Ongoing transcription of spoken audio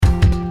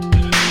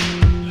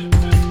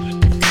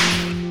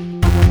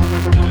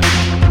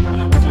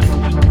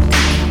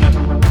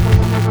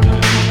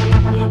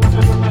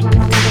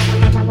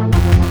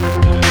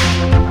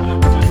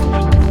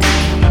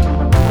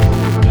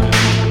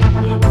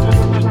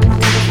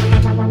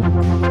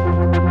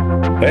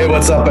Hey,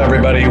 what's up,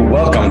 everybody?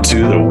 Welcome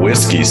to the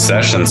Whiskey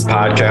Sessions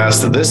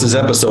podcast. This is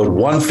episode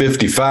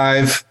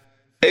 155.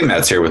 Hey,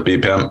 Matt's here with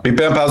B-Pimp.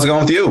 B-Pimp, how's it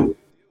going with you?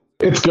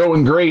 It's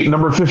going great.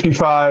 Number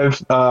 55,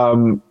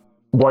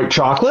 White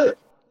Chocolate,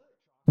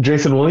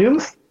 Jason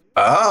Williams.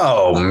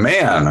 Oh,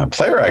 man, a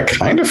player I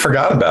kind of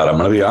forgot about, I'm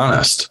going to be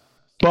honest.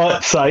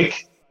 But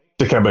psych,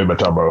 Dikembe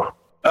Mutombo.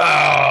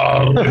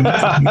 Oh.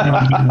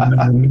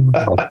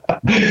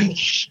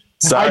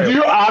 Sorry.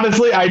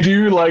 I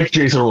do like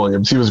Jason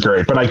Williams. He was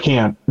great, but I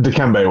can't.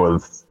 Dikembe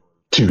was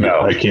too good.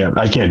 No. I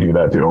can't do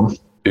that to him.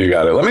 You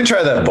got it. Let me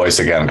try that voice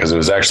again because it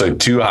was actually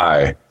too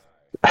high.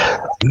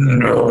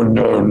 No.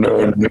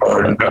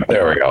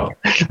 There we go.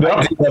 No.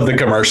 I love the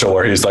commercial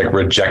where he's like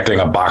rejecting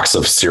a box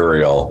of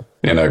cereal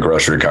in a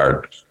grocery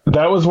cart.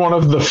 That was one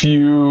of the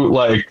few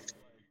like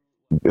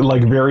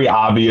very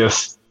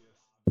obvious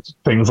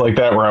things like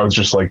that where I was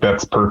just like,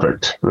 that's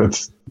perfect.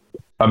 That's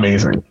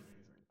amazing.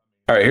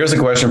 All right, here's a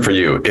question for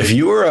you. If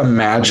you were to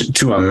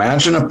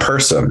imagine a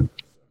person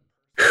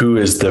who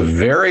is the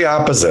very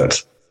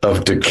opposite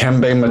of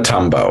Dikembe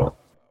Mutombo,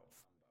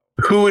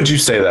 who would you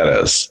say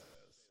that is?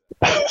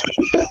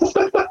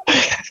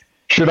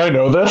 Should I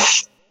know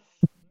this?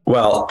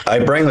 Well, I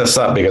bring this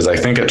up because I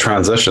think it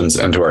transitions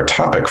into our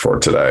topic for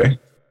today.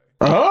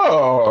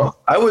 Oh.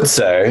 I would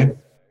say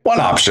one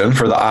option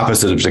for the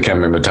opposite of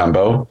Dikembe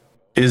Mutombo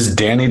is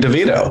Danny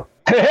DeVito.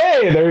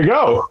 Hey, there you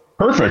go.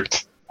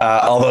 Perfect.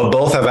 Although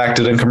both have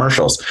acted in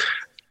commercials.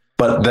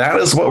 But that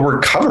is what we're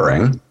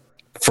covering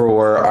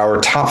for our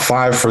top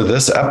 5 for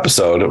this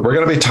episode. We're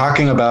going to be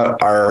talking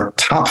about our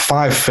top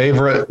 5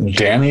 favorite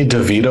Danny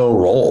DeVito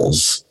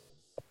roles.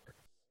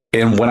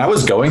 And when I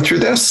was going through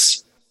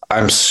this,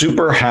 I'm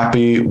super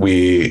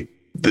happy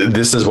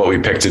this is what we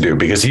picked to do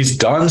because he's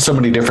done so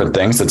many different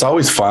things. It's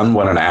always fun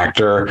when an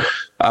actor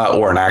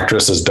or an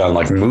actress has done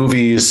like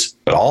movies,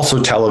 but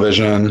also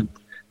television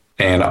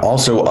and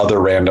also other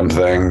random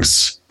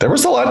things. There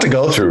was a lot to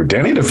go through.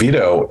 Danny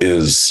DeVito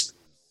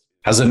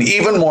has an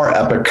even more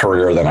epic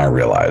career than I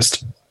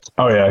realized.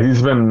 Oh yeah,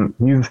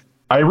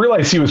 I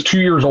realized he was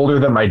 2 years older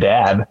than my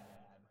dad.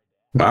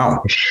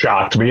 Wow. It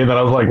shocked me. And then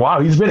I was like,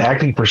 wow, he's been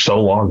acting for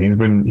so long.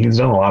 He's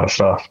done a lot of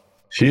stuff.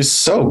 He's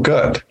so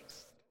good.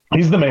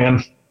 He's the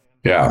man.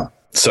 Yeah.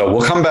 So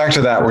we'll come back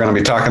to that. We're going to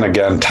be talking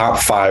again, top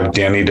 5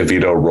 Danny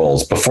DeVito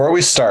roles. Before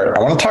we start,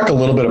 I want to talk a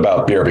little bit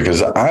about beer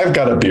because I've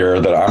got a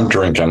beer that I'm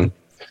drinking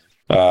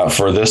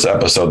for this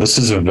episode. This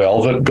is a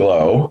Velvet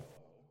Glow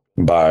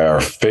by our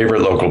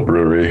favorite local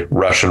brewery,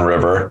 Russian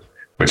River,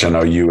 which I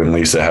know you and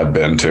Lisa have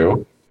been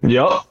to.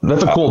 Yep.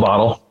 That's a cool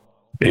bottle.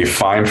 A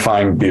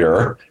fine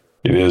beer.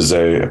 It is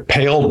a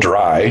pale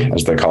dry,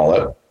 as they call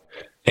it.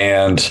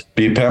 And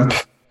B-Pimp,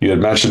 you had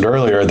mentioned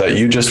earlier that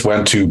you just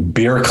went to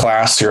beer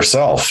class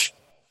yourself.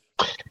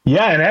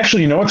 Yeah. And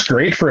actually, you know what's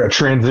great for a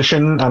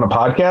transition on a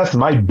podcast?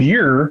 My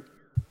beer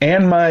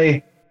and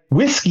my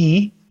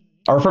whiskey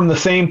are from the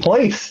same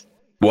place.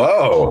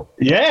 Whoa.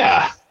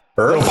 Yeah.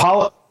 Earth?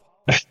 So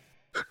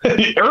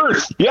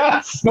Earth.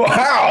 Yes.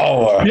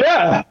 Wow.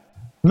 Yeah.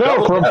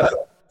 No,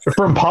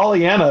 from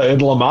Pollyanna in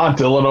Lamont,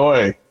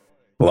 Illinois.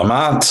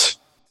 Lamont.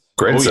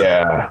 Great city.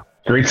 Yeah.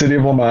 Great city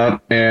of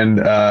Lamont. And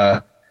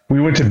we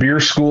went to beer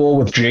school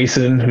with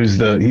Jason, who's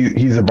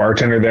he's a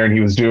bartender there, and he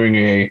was doing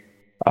a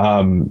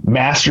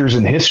master's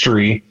in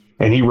history,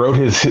 and he wrote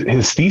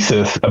his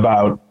thesis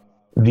about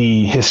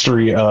the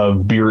history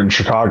of beer in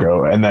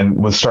Chicago, and then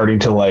was starting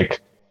to like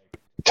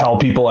tell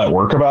people at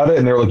work about it.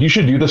 And they were like, you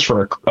should do this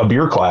for a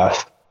beer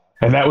class.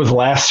 And that was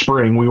last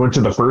spring. We went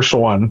to the first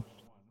one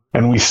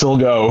and we still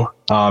go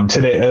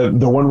today.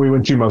 The one we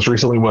went to most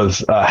recently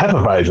was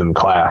Hefeweizen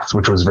class,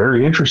 which was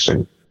very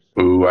interesting.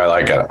 Ooh, I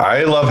like it.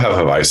 I love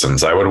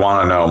Hefeweizens. I would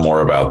want to know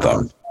more about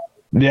them.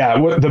 Yeah.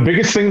 The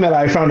biggest thing that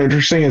I found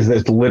interesting is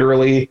that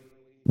literally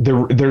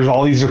there's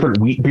all these different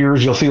wheat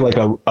beers. You'll see like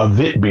a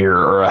Wit beer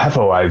or a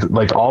Hefeweizen,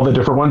 like all the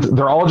different ones.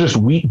 They're all just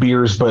wheat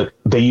beers, but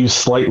they use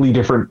slightly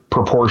different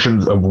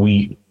proportions of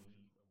wheat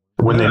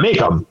when they make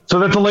them.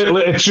 So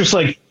it's just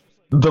like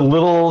the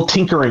little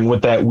tinkering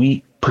with that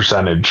wheat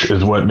percentage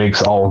is what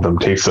makes all of them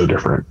taste so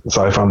different.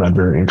 So I found that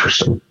very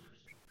interesting.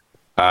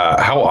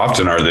 How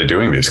often are they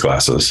doing these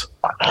classes?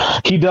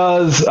 He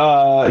does.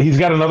 He's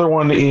got another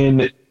one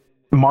in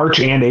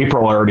March and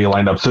April already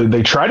lined up. So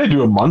they try to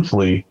do it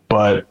monthly,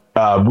 but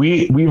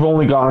we've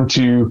only gone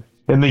to,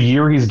 in the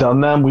year he's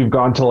done them, we've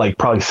gone to like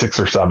probably 6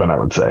 or 7, I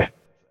would say.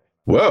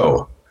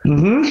 Whoa.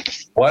 Mm-hmm.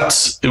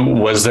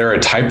 Was there a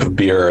type of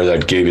beer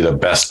that gave you the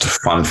best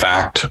fun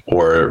fact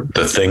or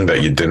the thing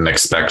that you didn't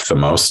expect the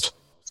most?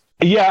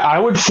 Yeah, I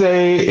would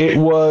say it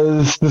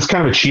was this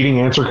kind of a cheating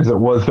answer because it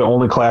was the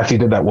only class he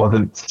did that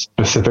wasn't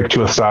specific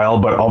to a style,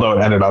 but although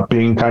it ended up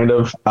being kind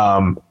of,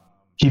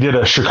 he did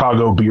a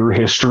Chicago beer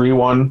history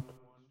one.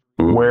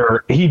 Ooh.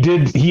 Where he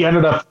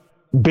ended up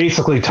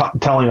basically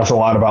telling us a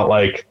lot about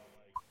like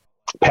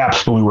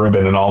Pabst Blue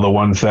Ribbon and all the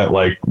ones that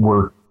like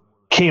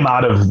came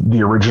out of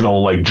the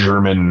original like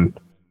German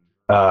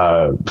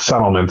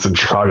settlements in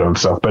Chicago and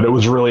stuff. But it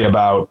was really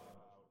about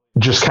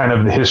just kind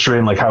of the history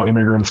and like how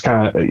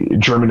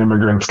German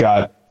immigrants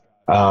got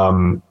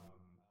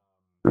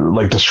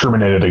like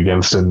discriminated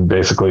against and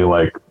basically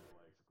like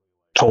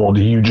told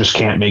you just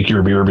can't make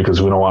your beer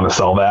because we don't want to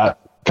sell that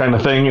kind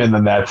of thing. And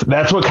then that's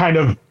what kind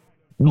of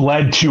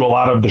led to a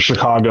lot of the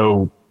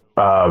Chicago,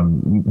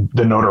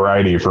 the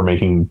notoriety for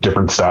making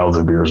different styles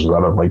of beers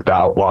out of like the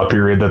outlaw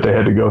period that they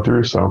had to go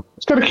through. So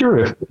it's kind of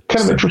curious,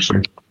 kind of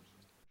interesting.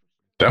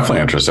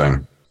 Definitely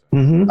interesting.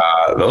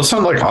 Mm-hmm. Those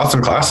sound like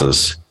awesome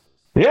classes.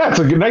 Yeah, it's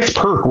a nice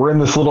perk. We're in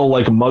this little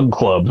like mug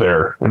club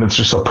there, and it's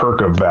just a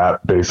perk of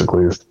that.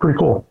 Basically, it's pretty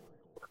cool.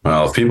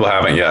 Well, if people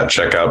haven't yet,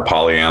 check out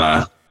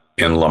Pollyanna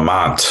in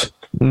Lamont,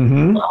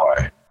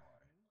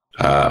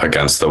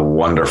 against the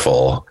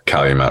wonderful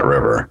Calumet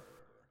River.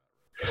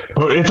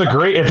 But it's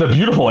a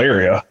beautiful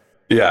area.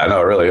 Yeah,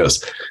 no, it really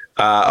is.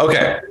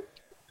 Okay,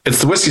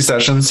 it's the whiskey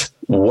sessions.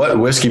 What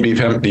whiskey beef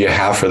hemp do you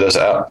have for this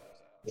app?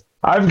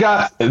 I've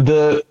got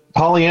the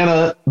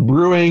Pollyanna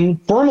Brewing,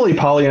 formerly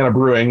Pollyanna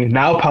Brewing,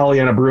 now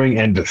Pollyanna Brewing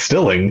and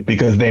Distilling,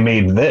 because they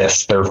made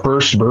this their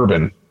first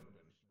bourbon,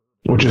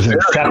 which is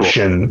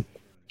Inception. Cool.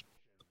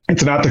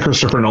 It's not the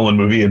Christopher Nolan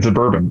movie. It's a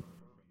bourbon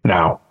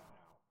now,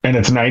 and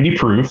it's 90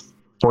 proof,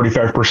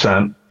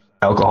 45%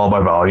 alcohol by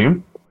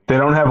volume. They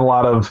don't have a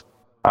lot of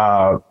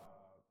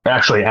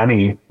actually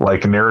any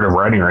like narrative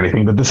writing or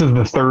anything, but this is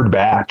the third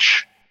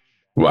batch.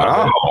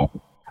 Wow.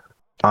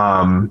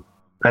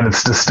 And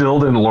it's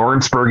distilled in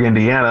Lawrenceburg,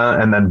 Indiana,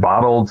 and then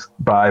bottled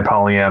by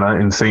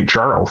Pollyanna in St.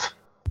 Charles.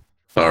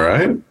 All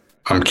right.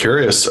 I'm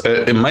curious.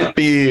 It might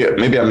be,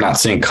 maybe I'm not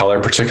seeing color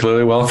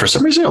particularly well. For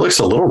some reason, it looks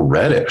a little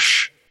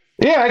reddish.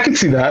 Yeah, I can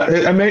see that.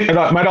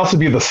 It might also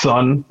be the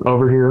sun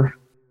over here.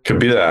 Could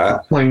be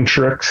that. Playing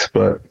tricks,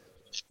 but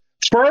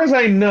as far as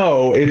I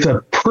know, it's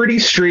a pretty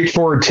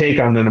straightforward take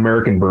on an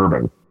American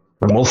bourbon.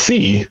 And we'll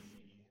see.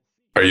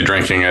 Are you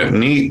drinking it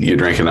neat? You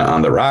drinking it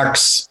on the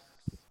rocks?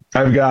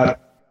 I've got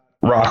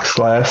rocks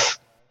glass.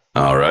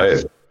 All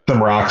right.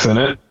 Some rocks in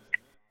it.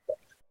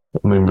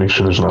 Let me make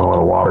sure there's not a lot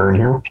of water in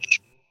here.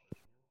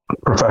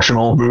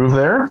 Professional move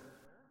there.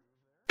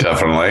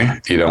 Definitely.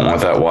 You don't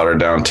want that watered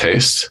down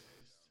taste.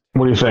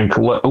 What do you think?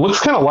 It looks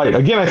kind of light.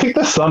 Again, I think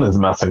the sun is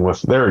messing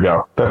with. There we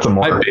go. That's a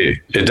more. Might be.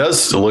 It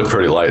does look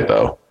pretty light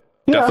though.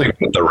 Yeah.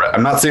 Definitely the red.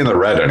 I'm not seeing the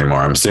red anymore.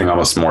 I'm seeing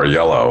almost more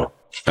yellow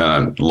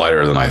and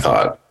lighter than I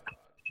thought.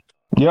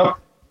 Yep.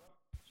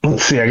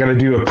 Let's see. I got to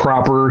do a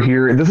proper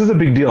here. This is a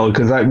big deal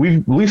because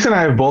Lisa and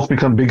I have both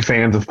become big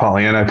fans of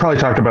Pollyanna. I probably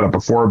talked about it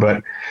before,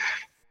 but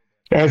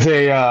as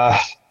a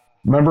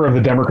member of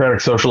the Democratic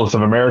Socialists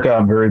of America,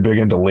 I'm very big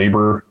into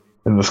labor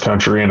in this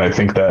country, and I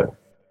think that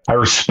I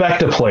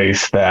respect a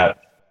place that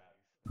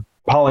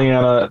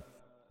Pollyanna,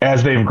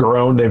 as they've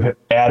grown,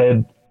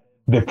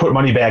 they've put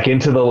money back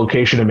into the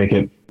location to make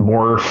it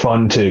more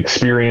fun to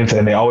experience,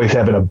 and they always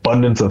have an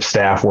abundance of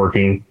staff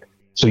working,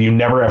 so you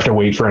never have to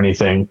wait for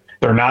anything.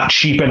 They're not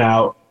cheaping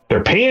out.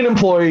 They're paying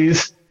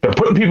employees. They're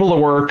putting people to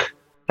work,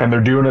 and they're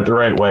doing it the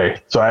right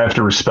way. So I have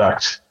to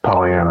respect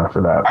Pollyanna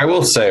for that. I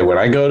will say, when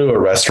I go to a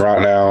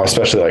restaurant now,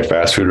 especially like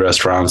fast food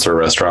restaurants or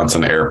restaurants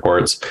in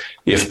airports,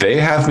 if they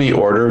have me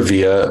order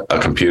via a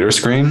computer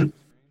screen,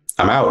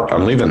 I'm out.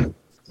 I'm leaving.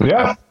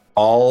 Yeah.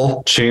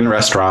 All chain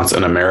restaurants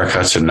in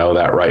America should know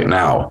that right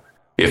now.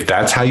 If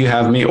that's how you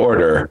have me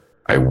order,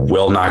 I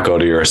will not go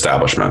to your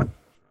establishment.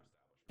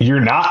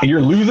 You're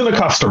losing a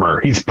customer.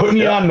 He's putting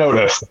you on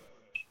notice.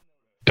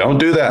 Don't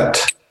do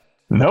that.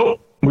 Nope.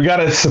 We got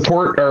to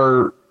support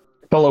our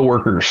fellow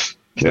workers.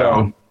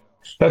 So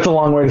that's a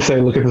long way to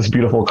say, look at this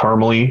beautiful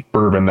caramely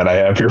bourbon that I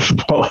have here from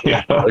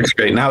Pollyanna. Looks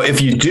great. Now,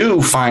 if you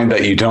do find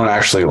that you don't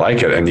actually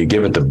like it and you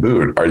give it the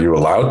boot, are you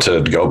allowed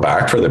to go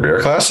back for the beer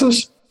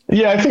classes?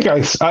 Yeah,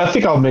 I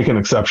think I'll make an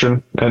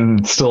exception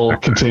and still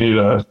continue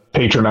to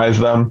patronize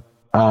them.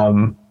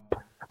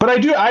 But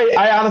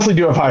I honestly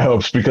do have high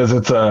hopes because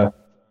it's a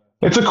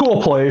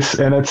cool place,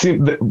 and it's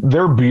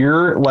their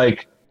beer,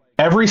 like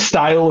every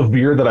style of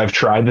beer that I've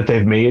tried that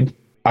they've made,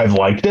 I've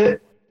liked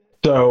it.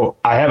 So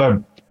I have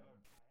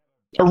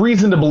a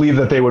reason to believe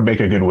that they would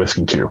make a good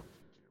whiskey too.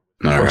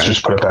 Let's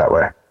just put it that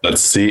way. Let's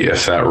see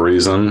if that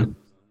reason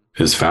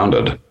is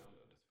founded.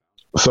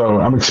 So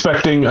I'm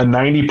expecting a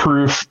 90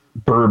 proof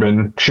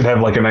bourbon, should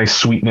have like a nice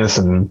sweetness,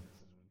 and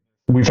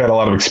we've had a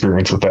lot of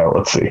experience with that.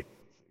 Let's see.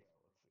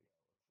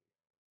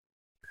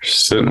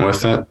 Sitting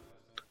with it.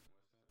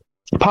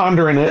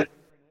 Pondering it.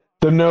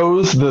 The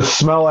nose, the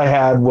smell I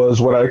had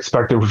was what I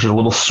expected, which is a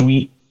little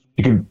sweet.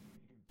 You can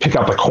pick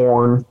out the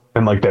corn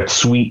and like that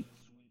sweet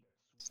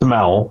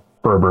smell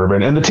for a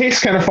bourbon. And the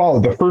taste kind of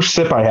followed. The first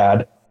sip I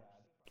had,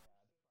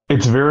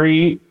 it's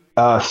very,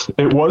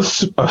 it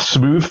was a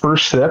smooth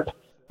first sip.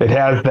 It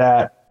has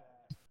that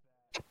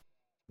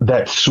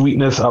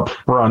sweetness up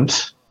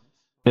front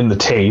in the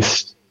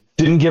taste.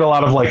 Didn't get a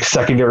lot of like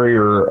secondary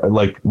or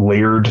like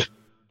layered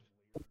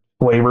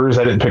flavors.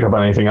 I didn't pick up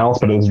on anything else,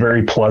 but it was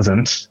very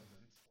pleasant.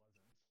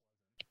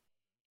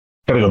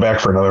 Got to go back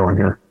for another one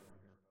here.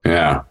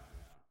 Yeah.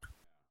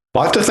 A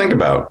lot to think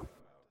about.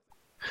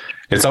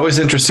 It's always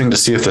interesting to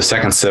see if the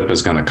second sip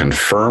is going to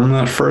confirm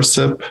that first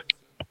sip,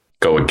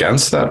 go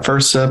against that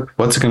first sip.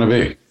 What's it going to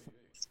be?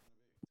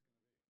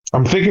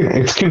 I'm thinking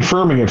it's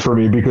confirming it for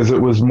me because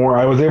it was more,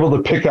 I was able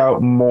to pick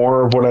out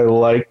more of what I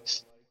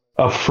liked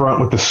up front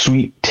with the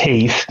sweet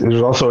taste.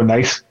 There's also a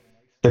nice,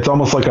 it's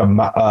almost like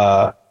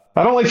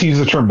I don't like to use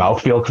the term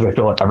mouthfeel because I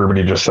feel like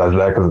everybody just says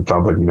that because it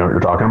sounds like you know what you're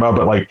talking about,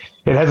 but like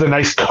it has a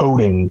nice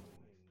coating.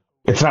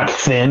 It's not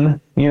thin,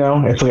 you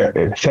know, it's like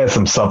it has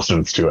some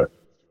substance to it.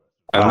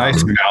 A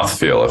nice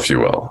mouthfeel, if you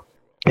will.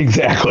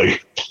 Exactly.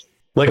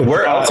 Like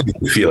where else are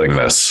you feeling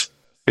this?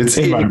 It's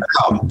in my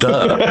mouth.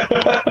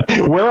 Duh.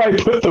 Where I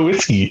put the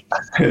whiskey.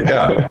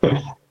 Yeah.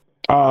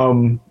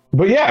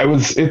 But yeah,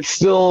 it's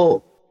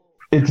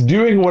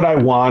doing what I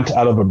want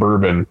out of a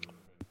bourbon.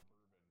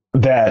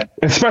 That,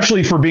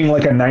 especially for being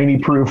like a 90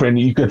 proof, and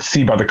you could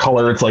see by the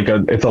color, it's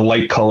a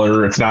light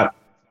color. It's not,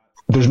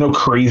 there's no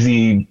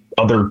crazy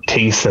other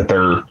taste that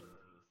they're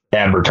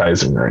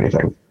advertising or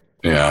anything.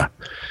 Yeah.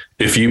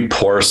 If you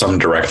pour some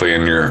directly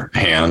in your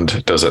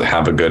hand, does it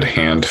have a good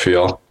hand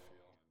feel?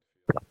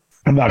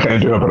 I'm not going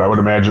to do it, but I would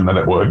imagine that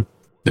it would.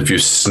 If you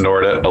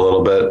snort it a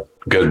little bit,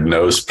 good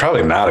nose,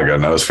 probably not a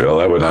good nose feel.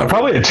 That would not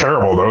probably a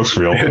terrible nose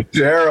feel. A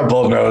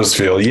terrible nose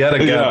feel. Yet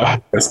again, yeah.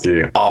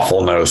 Whiskey,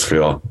 awful nose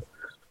feel.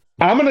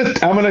 I'm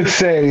gonna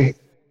say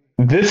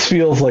this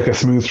feels like a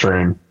smooth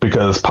train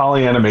because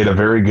Pollyanna made a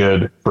very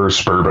good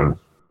first bourbon.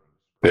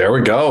 There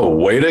we go.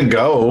 Way to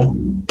go,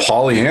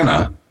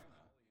 Pollyanna.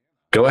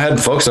 Go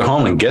ahead, folks at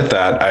home, and get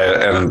that.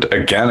 And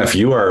again, if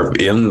you are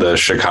in the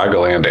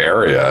Chicagoland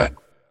area,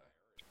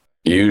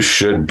 you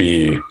should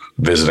be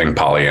visiting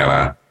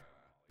Pollyanna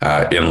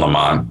in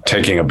Lamont,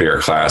 taking a beer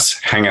class,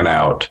 hanging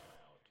out,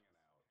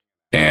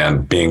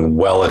 and being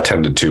well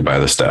attended to by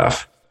the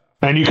staff.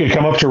 And you could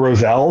come up to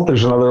Roselle.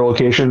 There's another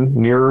location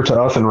nearer to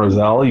us in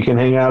Roselle you can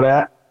hang out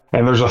at.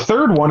 And there's a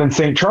third one in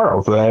St.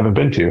 Charles that I haven't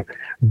been to.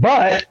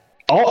 But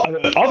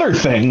other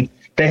thing,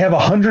 they have a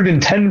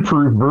 110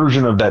 proof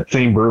version of that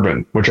same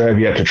bourbon, which I have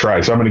yet to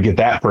try. So I'm going to get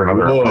that for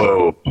another.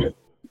 Whoa.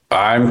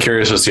 I'm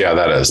curious to see how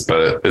that is.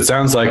 But it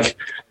sounds like if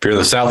you're in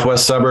the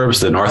southwest suburbs,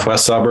 the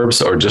northwest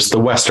suburbs, or just the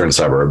western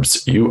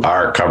suburbs, you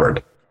are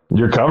covered.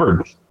 You're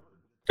covered.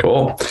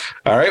 Cool.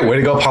 All right. Way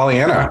to go,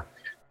 Pollyanna.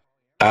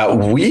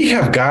 We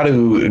have got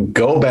to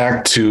go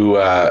back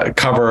to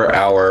cover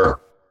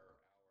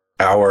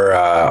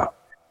our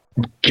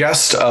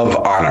guest of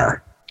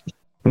honor.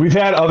 We've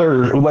had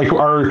other, like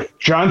our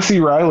John C.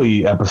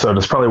 Reilly episode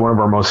is probably one of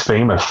our most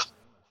famous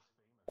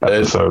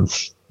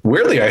episodes.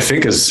 Weirdly, I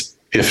think is,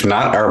 if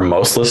not our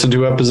most listened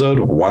to episode,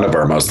 one of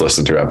our most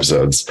listened to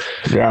episodes.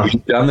 Yeah.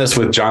 We've done this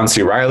with John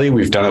C. Reilly.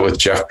 We've done it with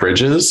Jeff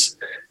Bridges,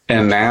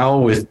 and now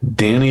with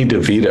Danny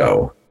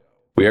DeVito.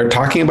 We are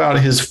talking about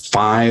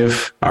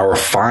our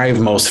five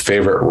most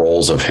favorite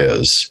roles of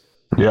his.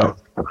 Yeah.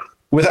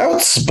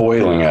 Without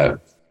spoiling it,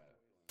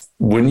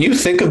 when you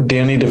think of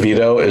Danny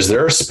DeVito, is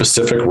there a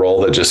specific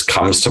role that just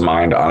comes to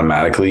mind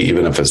automatically,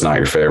 even if it's not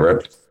your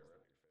favorite?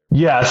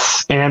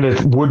 Yes, and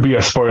it would be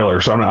a spoiler,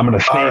 so I'm going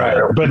to say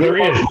that. But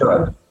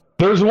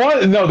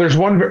there's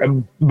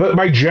one, but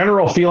my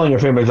general feeling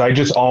of him is I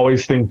just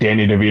always think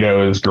Danny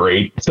DeVito is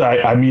great. So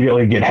I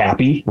immediately get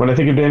happy when I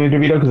think of Danny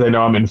DeVito because I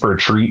know I'm in for a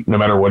treat no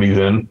matter what he's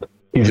in.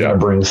 He's going to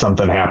bring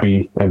something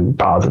happy and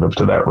positive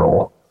to that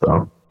role.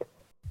 So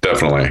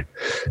definitely.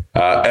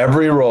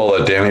 Every role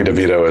that Danny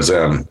DeVito is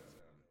in,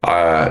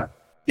 I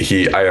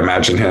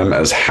imagine him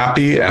as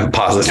happy and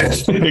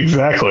positive.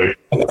 Exactly.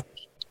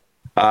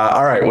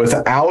 All right.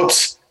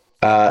 Without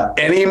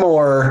any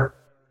more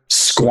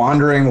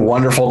squandering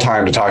wonderful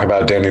time to talk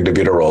about Danny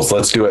DeVito roles,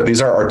 let's do it.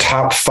 These are our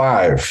top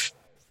 5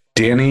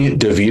 Danny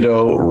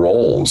DeVito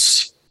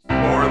roles.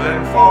 More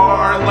than 4,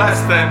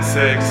 less than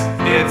 6.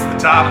 It's the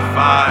top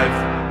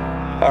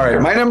 5. All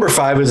right. My number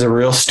 5 is a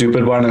real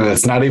stupid one, and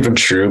it's not even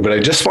true, but I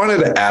just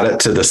wanted to add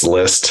it to this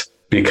list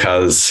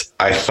because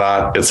I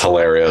thought it's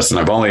hilarious, and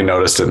I've only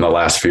noticed it in the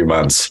last few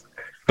months.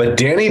 But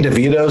Danny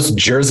DeVito's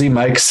Jersey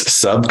Mike's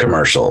sub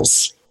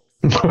commercials.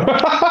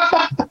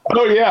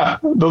 Oh, yeah.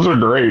 Those are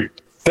great.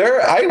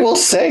 I will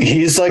say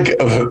he's like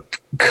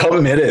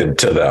committed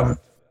to them.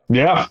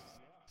 Yeah,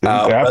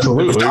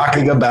 absolutely.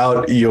 Talking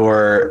about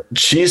your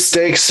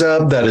cheesesteak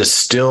sub that is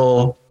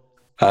still,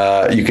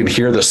 you can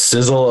hear the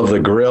sizzle of the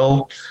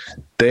grill.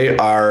 They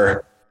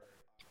are,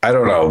 I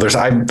don't know.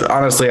 I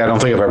don't think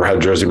I've ever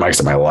had Jersey Mike's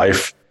in my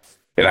life.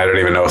 And I don't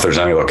even know if there's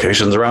any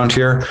locations around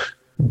here,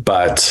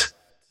 but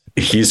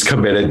he's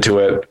committed to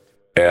it.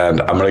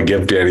 And I'm going to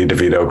give Danny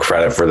DeVito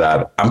credit for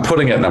that. I'm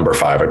putting it number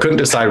 5. I couldn't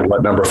decide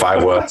what number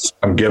 5 was.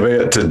 I'm giving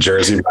it to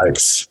Jersey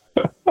Mike's.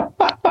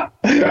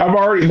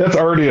 That's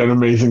already an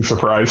amazing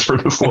surprise for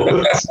this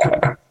list.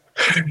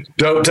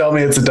 Don't tell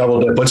me it's a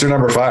double dip. What's your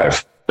number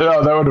 5? Yeah,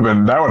 that would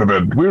have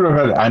been, we would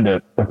have had to end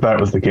it if that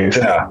was the case.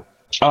 Yeah.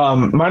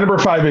 My number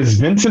 5 is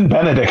Vincent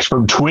Benedict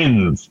from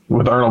Twins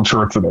with Arnold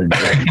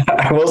Schwarzenegger.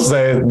 I will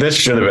say this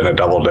should have been a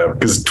double dip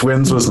because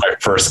Twins was my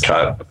first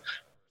cut.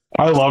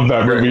 I love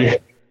that movie.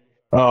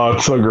 Oh,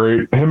 it's so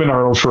great. Him and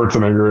Arnold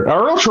Schwarzenegger.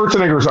 Arnold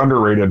Schwarzenegger is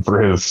underrated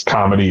for his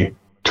comedy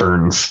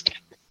turns.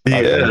 He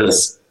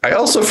is. I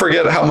also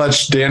forget how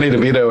much Danny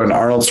DeVito and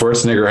Arnold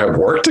Schwarzenegger have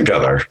worked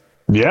together.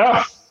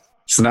 Yeah.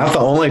 It's not the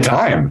only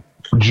time.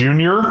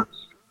 Junior.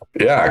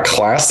 Yeah,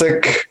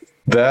 classic.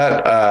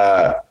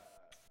 That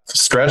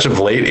stretch of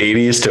late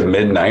 80s to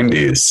mid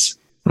 90s.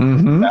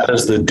 Mm-hmm. That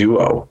is the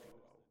duo.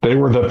 They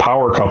were the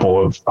power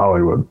couple of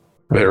Hollywood.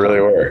 They really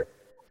were.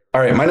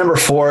 All right, my number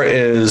 4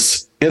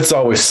 is It's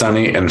Always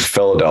Sunny in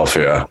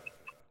Philadelphia.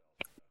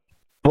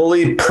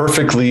 Fully,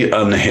 perfectly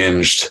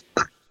unhinged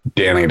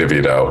Danny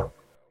DeVito.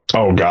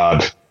 Oh,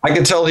 God. I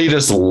can tell he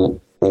just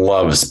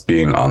loves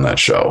being on that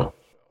show.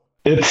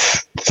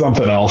 It's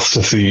something else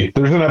to see.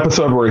 There's an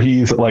episode where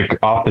he's like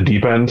off the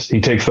deep end. He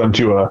takes them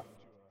to a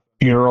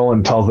funeral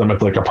and tells them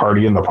it's like a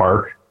party in the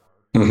park.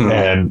 Mm-hmm.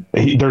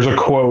 And there's a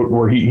quote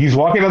where he's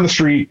walking down the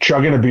street,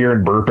 chugging a beer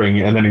and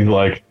burping. And then he's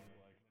like,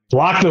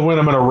 lock the wind,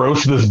 I'm going to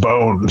roast this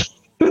bone.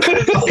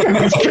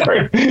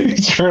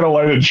 he's trying to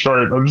light it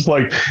short. I'm just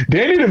like,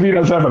 Danny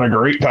DeVito's having a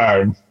great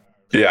time.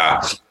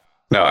 Yeah.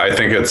 No, I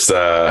think it's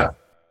a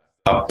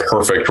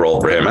perfect role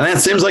for him. And it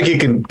seems like he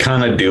can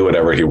kind of do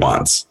whatever he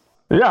wants.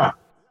 Yeah.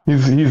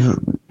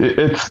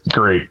 It's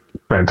great.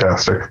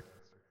 Fantastic.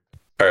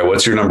 All right.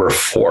 What's your number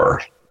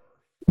 4?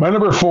 My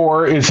number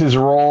 4 is his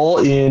role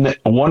in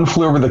One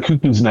Flew Over the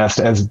Cuckoo's Nest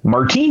as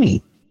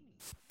Martini.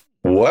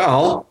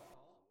 Well,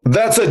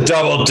 that's a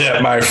double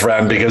dip, my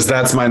friend, because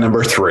that's my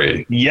number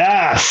 3.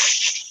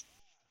 Yes.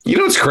 You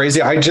know what's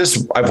crazy?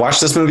 I've watched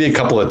this movie a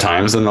couple of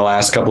times in the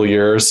last couple of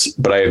years,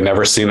 but I had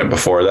never seen it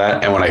before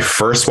that. And when I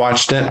first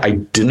watched it, I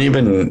didn't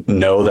even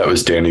know that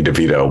was Danny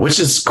DeVito, which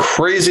is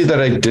crazy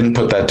that I didn't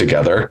put that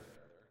together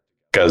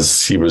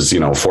because he was,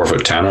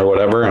 4'10" or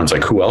whatever. And I was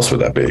like, who else would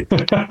that be?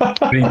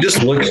 He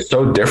just looked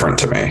so different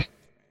to me.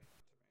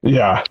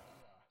 Yeah,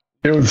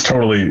 it was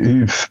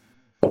totally,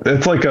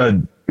 it's like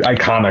a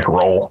iconic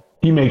role.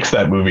 He makes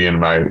that movie in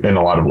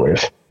a lot of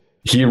ways.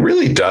 He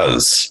really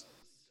does.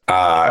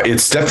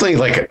 It's definitely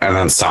like an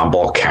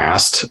ensemble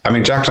cast. I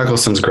mean, Jack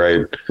Nicholson's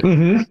great.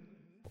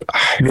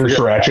 Mm-hmm. Nurse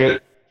Ratched.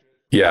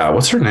 Yeah.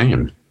 What's her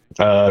name?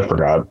 I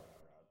forgot.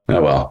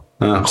 Oh, well.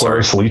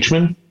 Cloris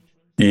Leachman.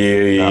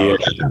 Yeah.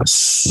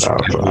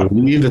 I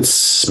believe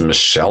it's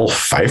Michelle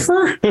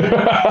Pfeiffer.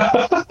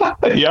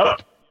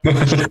 Yep.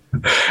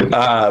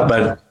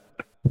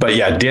 But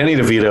yeah, Danny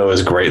DeVito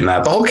is great in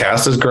that. The whole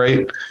cast is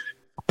great,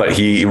 but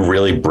he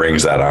really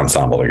brings that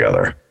ensemble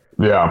together.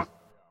 Yeah.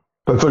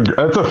 That's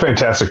a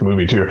fantastic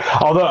movie too.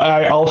 Although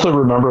I also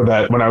remember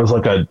that when I was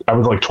like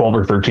 12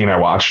 or 13, I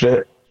watched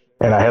it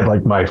and I had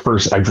like my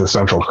first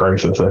existential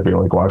crisis. I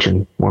feel like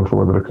watching One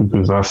Flew Over the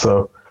Cuckoo's Nest.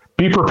 So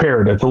be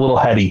prepared. It's a little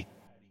heady.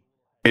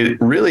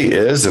 It really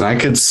is. And I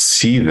could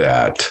see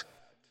that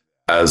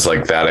as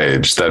like that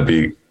age, that'd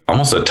be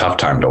almost a tough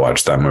time to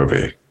watch that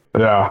movie.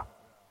 Yeah.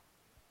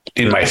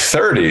 In my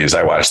 30s,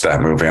 I watched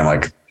that movie. I'm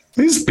like,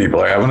 these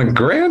people are having a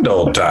grand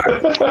old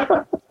time.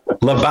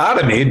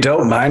 Lobotomy,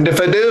 don't mind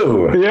if I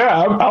do. Yeah,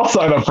 I'll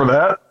sign up for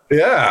that.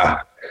 Yeah.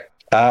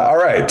 All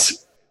right.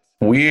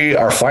 We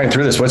are flying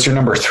through this. What's your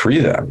number 3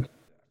 then?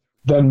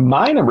 Then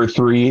my number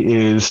 3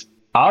 is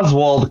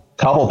Oswald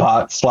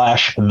Cobblepot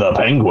 / the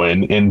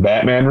Penguin in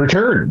Batman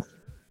Returns.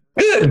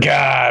 Good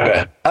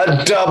God.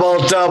 A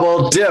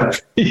double dip.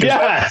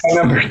 Yes.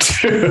 Number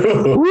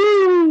 2.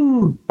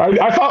 Woo!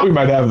 I thought we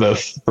might have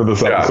this for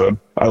this episode.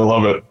 Yeah. I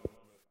love it.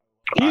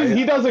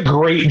 He does a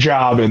great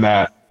job in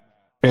that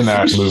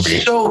movie.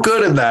 So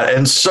good in that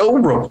and so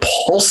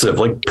repulsive,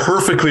 like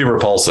perfectly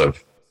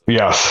repulsive.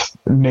 Yes,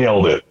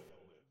 nailed it.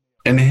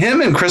 And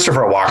him and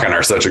Christopher Walken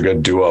are such a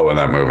good duo in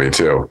that movie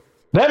too.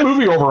 That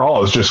movie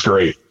overall is just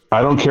great.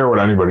 I don't care what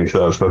anybody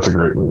says. That's a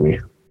great movie.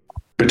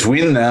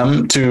 Between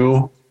them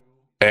two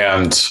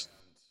and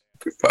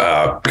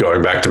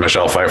going back to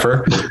Michelle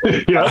Pfeiffer.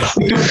 Yes.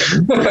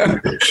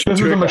 This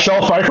is a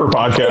Michelle Pfeiffer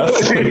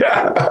podcast.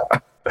 Yeah.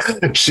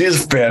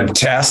 She's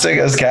fantastic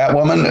as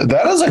Catwoman.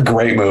 That is a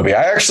great movie.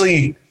 I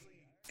actually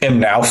am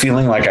now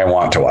feeling like I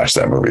want to watch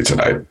that movie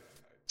tonight.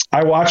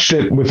 I watched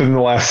it within the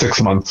last 6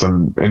 months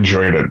and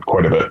enjoyed it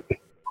quite a bit.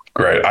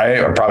 Great.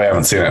 I probably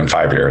haven't seen it in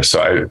 5 years,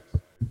 so I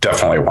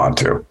definitely want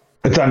to.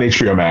 It's on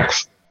HBO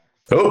Max.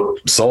 Oh,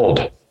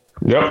 sold.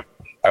 Yep.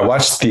 I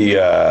watched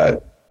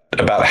the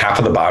about half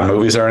of the Bond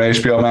movies are on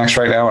HBO Max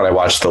right now, and I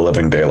watched The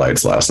Living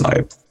Daylights last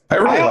night.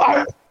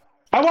 I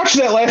watched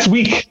that last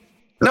week.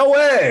 No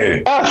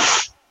way.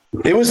 Yes.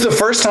 It was the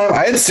first time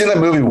I had seen that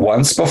movie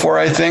once before,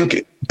 I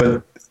think,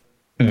 but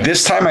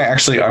this time I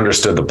actually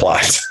understood the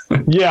plot.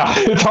 Yeah,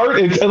 it's hard.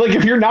 It's like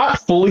if you're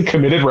not fully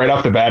committed right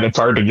off the bat, it's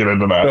hard to get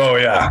into that. Oh,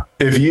 yeah.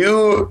 If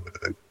you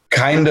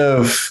kind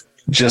of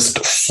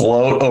just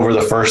float over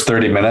the first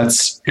 30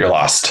 minutes, you're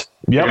lost.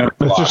 Yep.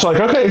 It's just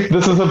like, okay,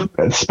 this is a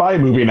spy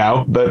movie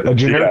now, but a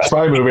generic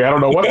spy movie. I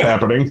don't know what's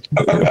happening.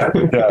 Yeah,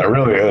 it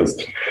really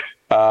is.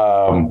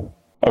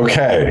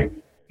 Okay.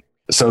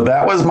 So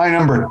that was my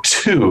number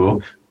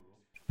 2.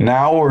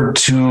 Now we're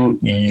to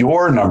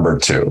your number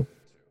 2.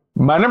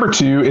 My number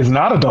 2 is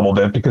not a double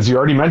dip because you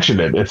already mentioned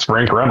it. It's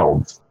Frank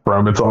Reynolds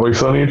from It's Always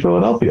Sunny in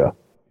Philadelphia.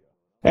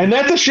 And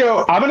that's a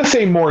show, I'm going to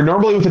say more.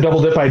 Normally with a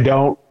double dip, I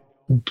don't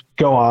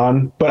go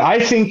on, but I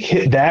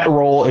think that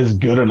role is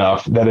good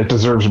enough that it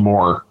deserves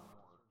more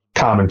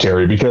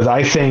commentary because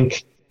I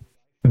think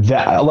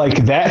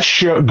that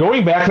show,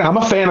 going back now, I'm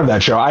a fan of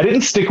that show. I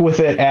didn't stick with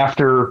it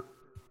after,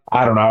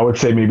 I don't know, I would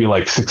say maybe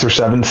like 6 or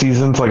 7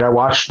 seasons. Like I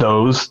watched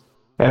those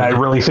and I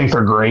really think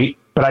they're great,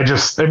 but I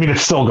mean,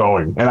 it's still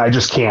going and I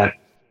just can't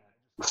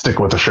stick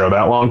with the show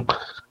that long.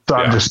 So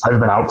I've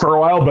been out for a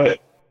while, but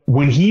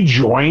when he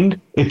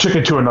joined, it took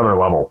it to another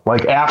level.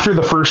 Like after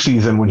the first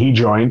season, when he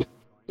joined,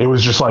 it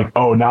was just like,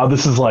 oh, now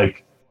this is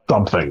like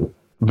something.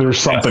 There's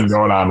something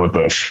going on with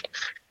this.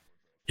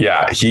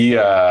 Yeah,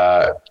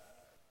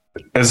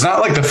 it's not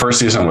like the first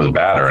season was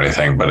bad or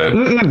anything, but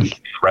in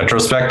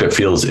retrospect, it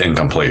feels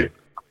incomplete.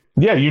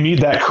 Yeah, you need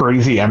that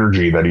crazy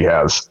energy that he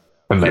has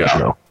in that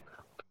show.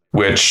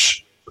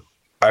 Which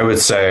I would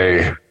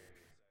say,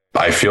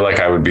 I feel like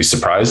I would be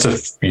surprised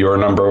if our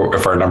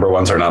number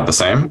ones are not the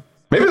same.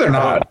 Maybe they're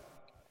not.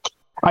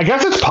 I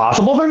guess it's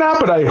possible they're not,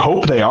 but I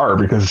hope they are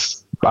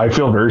because I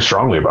feel very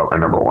strongly about my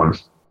number one.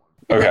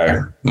 Okay.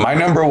 My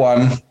number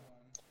one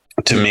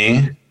to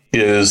me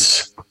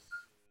is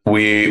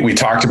we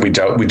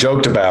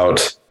joked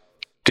about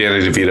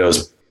Danny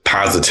DeVito's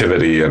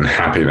positivity and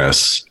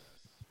happiness.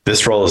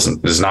 This role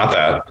is not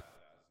that.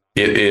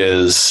 It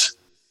is,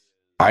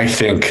 I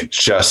think,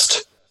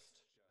 just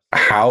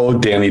how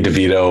Danny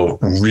DeVito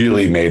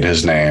really made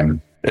his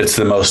name. It's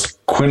the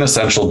most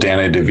quintessential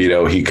Danny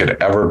DeVito he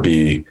could ever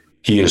be.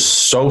 He is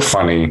so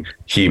funny.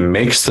 He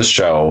makes the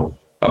show.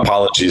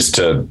 Apologies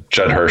to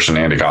Judd Hirsch and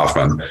Andy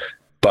Kaufman,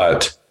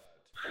 but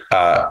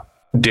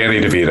Danny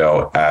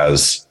DeVito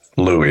as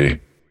Louis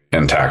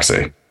in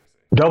Taxi.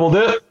 Double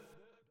dip.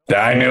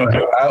 I knew it.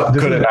 How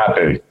could it not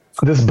be?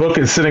 This book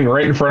is sitting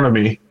right in front of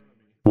me.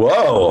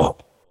 Whoa.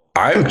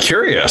 I'm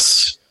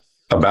curious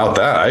about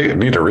that. I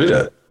need to read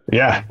it.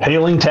 Yeah.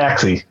 Hailing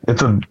Taxi.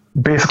 It's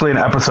basically an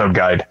episode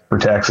guide for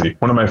Taxi.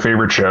 One of my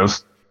favorite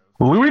shows.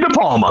 Louis De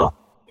Palma.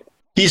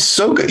 He's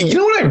so good. You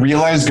know what I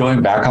realized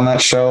going back on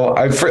that show?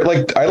 I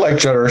like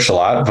Judd Hirsch a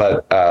lot,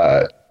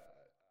 but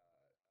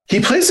he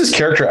plays his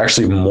character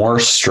actually more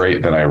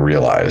straight than I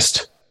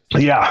realized.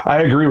 Yeah,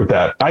 I agree with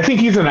that. I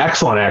think he's an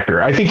excellent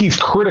actor. I think he's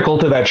critical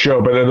to that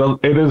show, but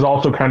it is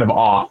also kind of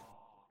off.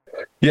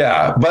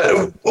 Yeah,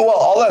 but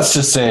all that's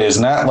to say is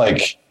not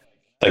like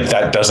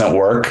that doesn't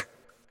work.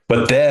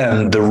 But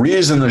then the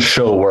reason the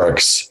show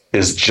works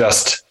is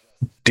just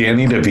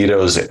Danny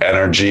DeVito's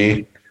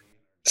energy.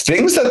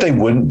 Things that they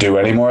wouldn't do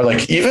anymore.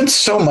 Like even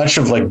so much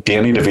of like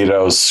Danny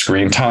DeVito's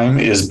screen time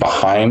is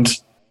behind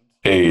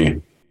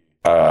a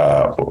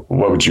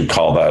what would you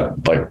call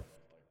that? Like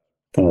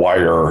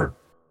wire.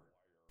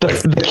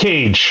 The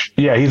cage.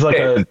 Yeah, he's like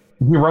he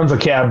runs a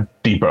cab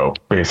depot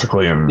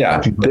basically. And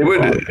they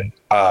would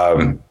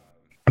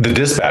the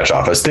dispatch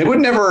office. They would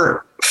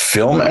never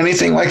film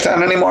anything like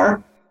that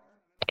anymore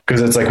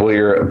because it's like, well,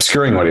 you're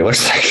obscuring what he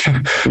looks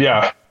like.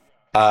 Yeah.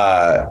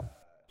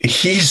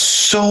 He's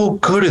so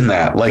good in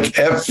that. Like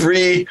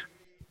every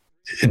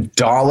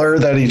dollar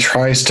that he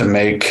tries to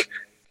make,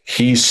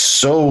 he's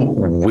so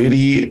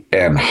witty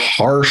and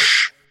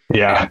harsh.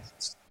 Yeah.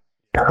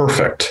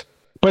 Perfect.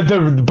 But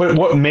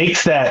what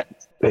makes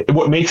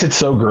it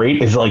so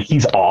great is like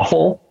he's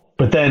awful,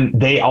 but then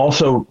they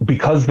also,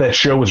 because that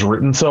show was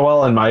written so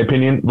well, in my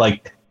opinion,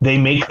 like they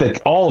make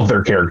all of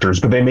their characters,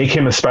 but they make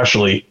him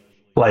especially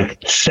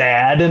like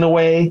sad in a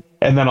way,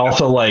 and then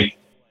also like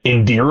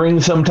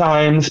endearing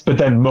sometimes, but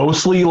then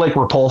mostly like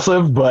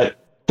repulsive.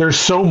 But there's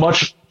so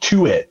much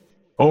to it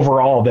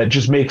overall that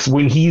just makes,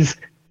 when he's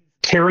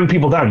tearing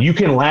people down, you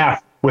can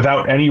laugh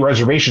without any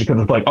reservation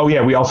because it's like, oh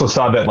yeah, we also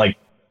saw that like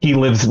he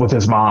lives with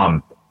his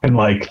mom and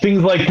like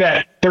things like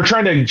that. They're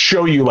trying to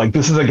show you like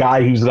this is a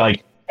guy who's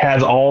like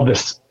has all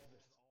this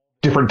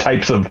different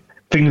types of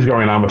things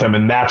going on with him,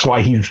 and that's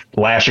why he's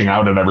lashing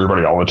out at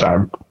everybody all the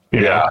time.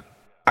 Yeah.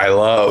 I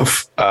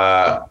love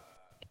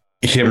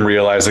him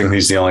realizing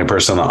he's the only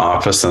person in the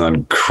office and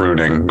then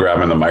crooning,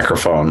 grabbing the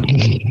microphone.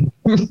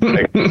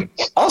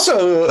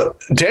 Also,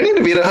 Danny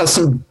DeVito has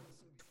some,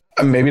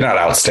 maybe not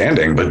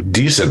outstanding, but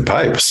decent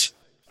pipes.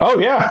 Oh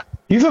yeah.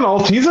 He's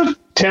a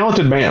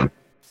talented man.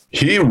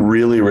 He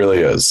really, really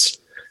is.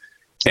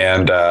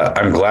 And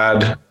I'm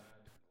glad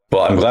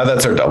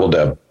that's our double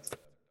dip.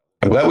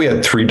 I'm glad we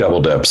had 3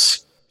 double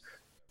dips,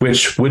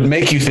 which would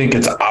make you think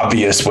it's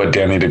obvious what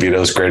Danny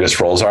DeVito's greatest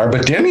roles are.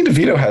 But Danny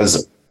DeVito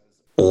has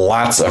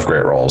lots of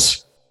great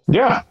roles.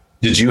 Yeah.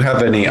 Did you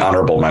have any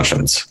honorable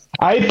mentions?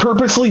 I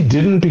purposely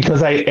didn't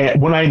because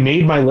when I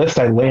made my list,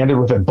 I landed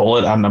with a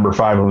bullet on number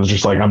 5 and was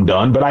just like, I'm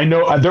done. But I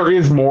know there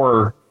is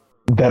more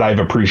that I've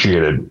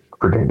appreciated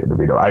for Danny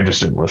DeVito. I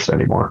just didn't list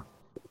anymore.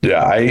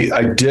 Yeah,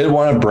 I did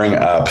want to bring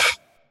up,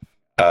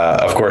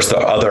 of course, the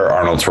other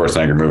Arnold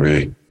Schwarzenegger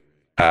movie.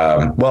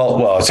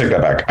 Well, I'll take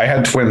that back. I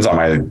had Twins on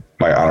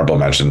my honorable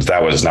mentions.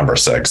 That was number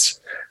 6.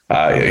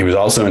 He was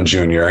also in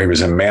Junior. He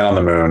was in Man on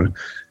the Moon.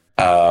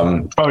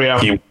 Oh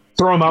yeah,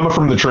 Throw Mama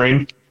from the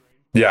Train.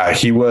 Yeah,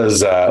 he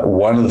was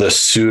one of the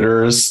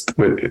suitors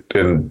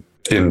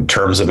in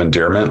terms of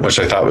endearment, which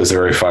I thought was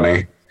very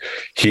funny.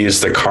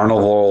 He's the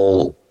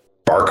carnival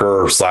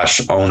barker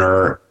 /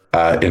 owner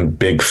in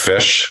Big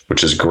Fish,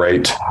 which is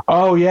great.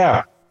 Oh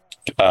yeah.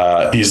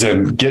 He's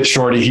in Get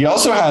Shorty. He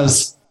also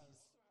has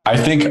I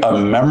think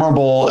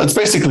it's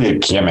basically a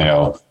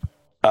cameo,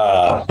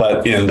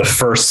 but in the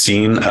first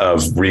scene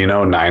of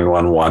Reno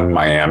 911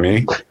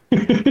 Miami,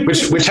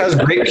 which has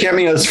great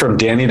cameos from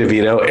Danny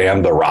DeVito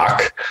and The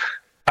Rock.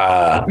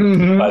 But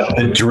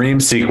the dream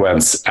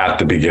sequence at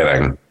the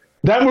beginning.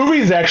 That movie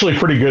is actually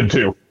pretty good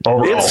too.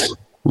 Overall. It's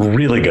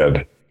really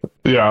good.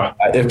 Yeah.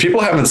 If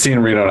people haven't seen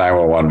Reno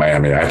 911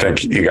 Miami, I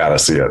think you got to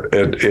see it.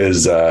 It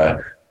is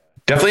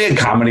definitely a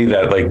comedy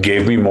that like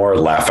gave me more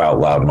laugh out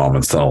loud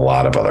moments than a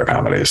lot of other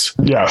comedies.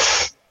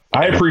 Yes.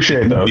 I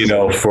appreciate those. You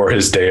know, for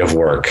his day of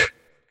work,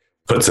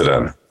 puts it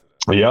in.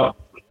 Yep.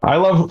 I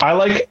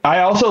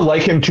also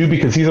like him too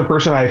because he's a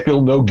person I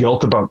feel no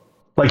guilt about.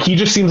 Like, he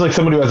just seems like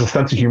somebody who has a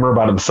sense of humor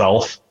about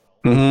himself.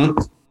 Mm-hmm.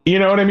 You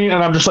know what I mean?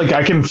 And I'm just like,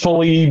 I can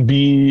fully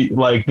be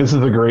like, this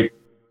is a great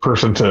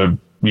person to,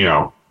 you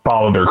know,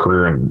 follow their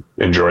career and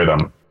enjoy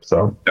them.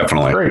 So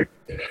definitely great.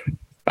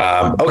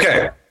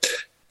 Okay.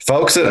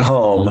 Folks at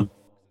home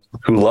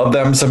who love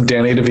them some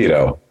Danny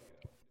DeVito,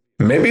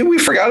 maybe we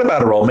forgot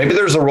about a role. Maybe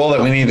there's a role that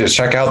we need to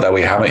check out that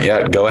we haven't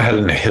yet. Go ahead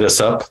and hit us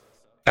up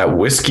at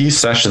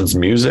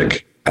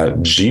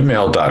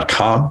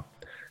whiskey-sessionsmusic@gmail.com.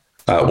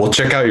 We'll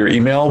check out your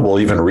email. We'll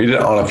even read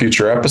it on a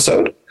future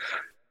episode.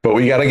 But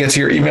we got to get to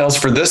your emails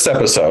for this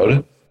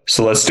episode.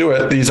 So let's do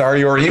it. These are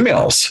your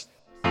emails.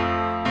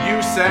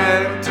 You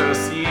sent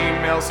us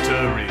emails to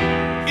read.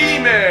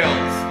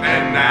 Emails!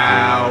 And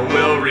now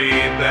we'll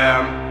read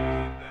them.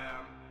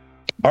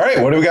 All right.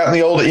 What do we got in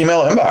the old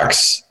email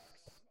inbox?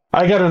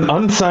 I got an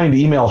unsigned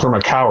email from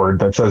a coward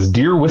that says,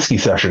 "Dear Whiskey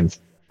Sessions,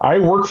 I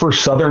work for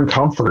Southern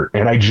Comfort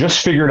and I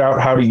just figured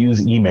out how to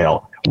use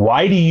email.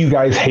 Why do you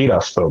guys hate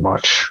us so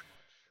much?"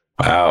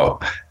 Wow.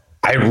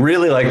 I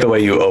really like the way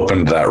you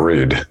opened that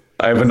read.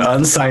 I have an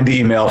unsigned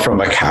email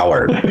from a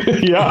coward.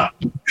 Yeah.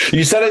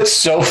 You said it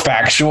so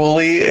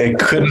factually, it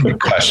couldn't be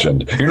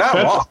questioned. You're not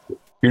wrong.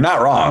 You're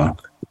not wrong.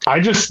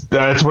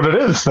 That's what it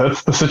is.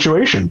 That's the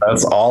situation.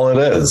 That's all it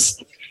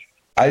is.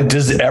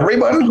 Does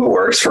everyone who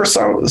works for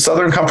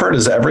Southern Comfort,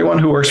 is everyone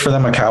who works for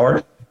them a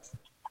coward?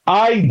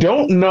 I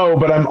don't know,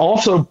 but I'm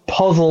also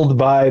puzzled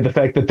by the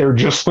fact that they're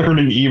just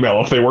learning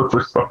email if they work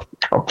for Southern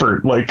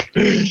Comfort. Like,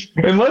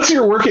 unless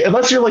you're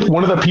like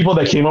one of the people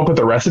that came up with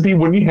the recipe,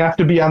 wouldn't you have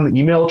to be on the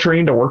email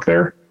train to work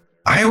there?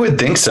 I would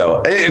think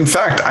so. In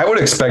fact, I would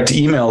expect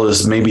email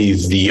is maybe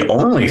the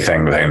only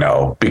thing they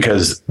know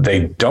because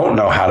they don't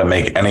know how to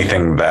make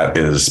anything that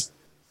is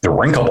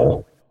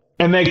drinkable.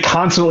 And they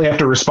constantly have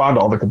to respond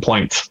to all the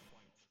complaints.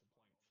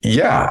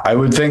 Yeah, I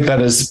would think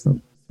that is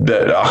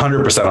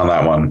 100% on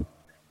that one.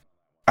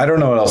 I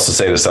don't know what else to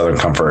say to Southern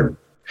Comfort.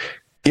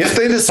 If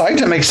they decide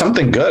to make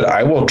something good,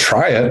 I will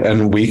try it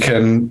and we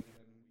can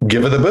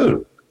give it a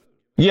boot.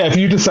 Yeah, if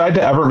you decide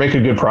to ever make a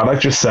good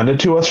product, just send it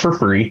to us for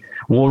free.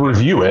 We'll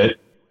review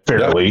it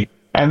fairly. Yep.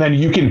 And then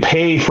you can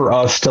pay for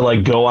us to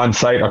like go on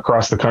site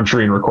across the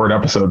country and record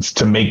episodes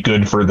to make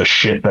good for the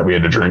shit that we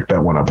had to drink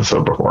that one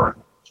episode before.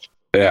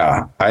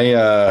 Yeah,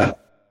 I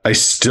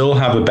still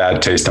have a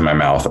bad taste in my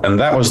mouth. And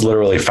that was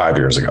literally 5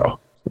 years ago.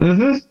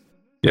 Mm-hmm.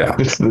 Yeah.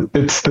 It's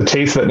the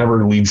taste that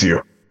never leaves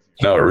you.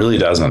 No, it really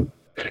doesn't.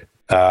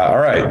 All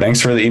right. Thanks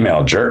for the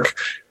email, jerk.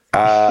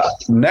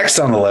 Next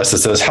on the list, it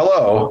says,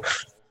 "Hello.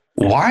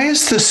 Why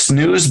is the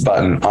snooze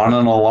button on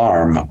an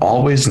alarm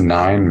always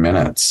 9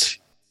 minutes?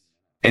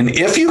 And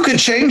if you could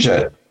change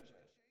it,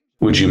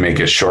 would you make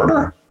it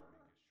shorter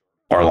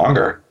or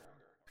longer?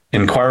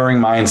 Inquiring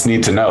minds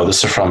need to know."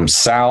 This is from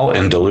Sal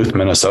in Duluth,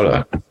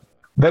 Minnesota.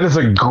 That is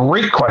a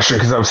great question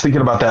because I was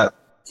thinking about that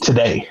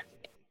today.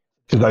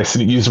 Because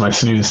I used my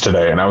snooze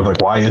today and I was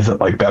like, why is it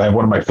like that? I have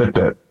one of my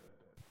Fitbit.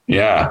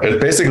 Yeah, it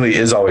basically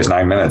is always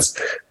 9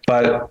 minutes.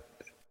 But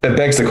it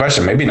begs the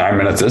question, maybe 9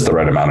 minutes is the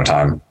right amount of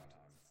time.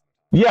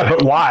 Yeah,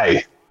 but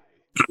why?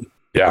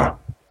 Yeah,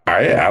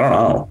 I don't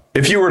know.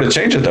 If you were to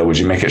change it, though, would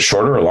you make it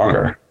shorter or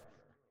longer?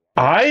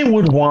 I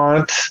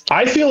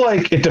feel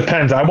like it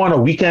depends. I want a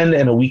weekend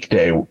and a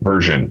weekday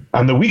version.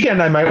 On the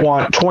weekend, I might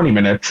want 20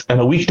 minutes and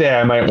a weekday,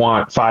 I might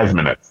want 5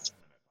 minutes.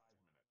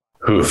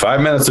 5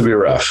 minutes would be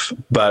rough,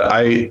 but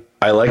I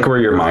like where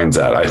your mind's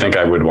at. I think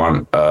I would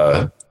want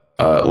a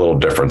little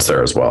difference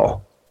there as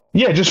well.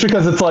 Yeah, just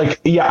because it's like,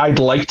 yeah, I'd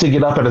like to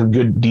get up at a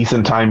good,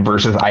 decent time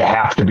versus I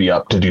have to be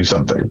up to do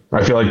something.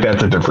 I feel like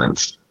that's a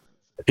difference.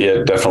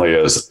 It definitely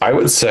is. I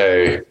would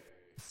say,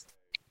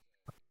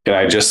 and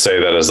I just say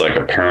that as like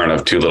a parent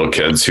of two little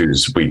kids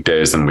whose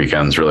weekdays and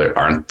weekends really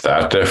aren't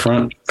that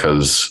different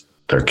because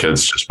their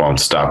kids just won't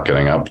stop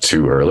getting up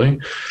too early.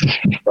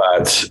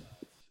 But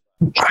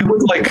I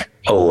would like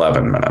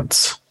 11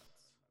 minutes.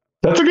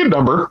 That's a good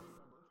number.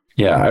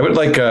 Yeah, I would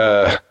like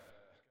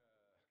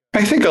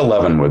I think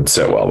 11 would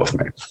sit well with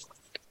me.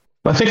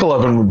 I think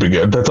 11 would be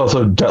good. That's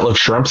also Detlef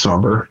Schrempf's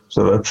number.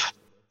 So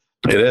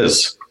it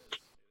is.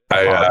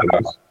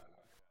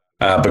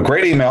 But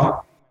great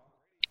email.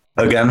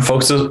 Again,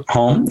 folks at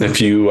home,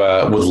 if you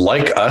would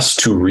like us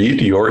to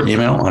read your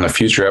email on a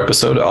future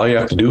episode, all you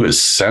have to do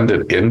is send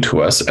it in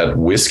to us at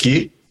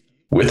whiskey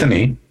with an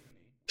E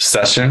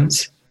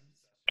sessions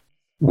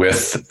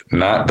with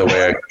not the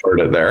way I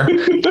heard it there.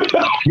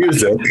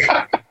 Music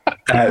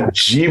at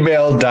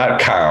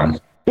gmail.com.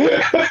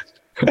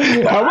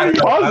 How many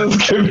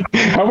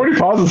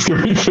pauses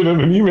can we fit in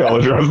an email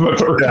address?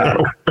 That's our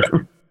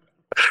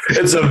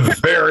It's a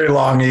very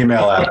long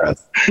email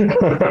address.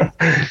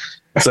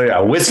 So yeah,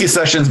 whiskey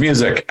sessions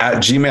music at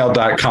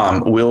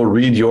gmail.com. We'll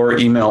read your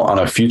email on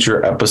a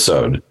future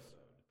episode.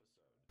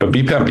 But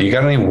B-Pimp, you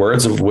got any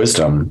words of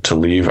wisdom to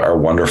leave our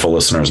wonderful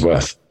listeners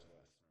with?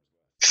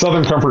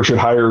 Southern Comfort should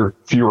hire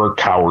fewer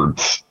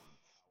cowards.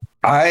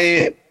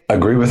 I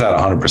agree with that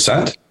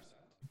 100%,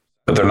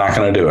 but they're not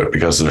going to do it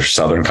because they're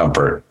Southern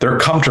Comfort. They're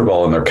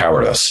comfortable in their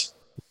cowardice.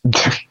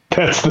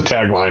 That's the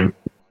tagline.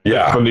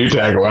 Yeah. The new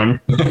tagline.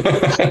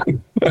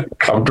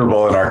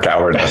 Comfortable in our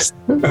cowardice.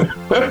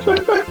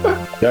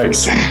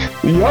 Yikes.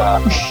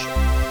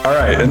 Yep. All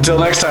right. Until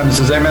next time, this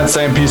is Amen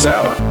saying peace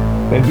out.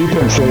 And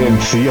B-Pimp saying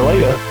see you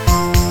later.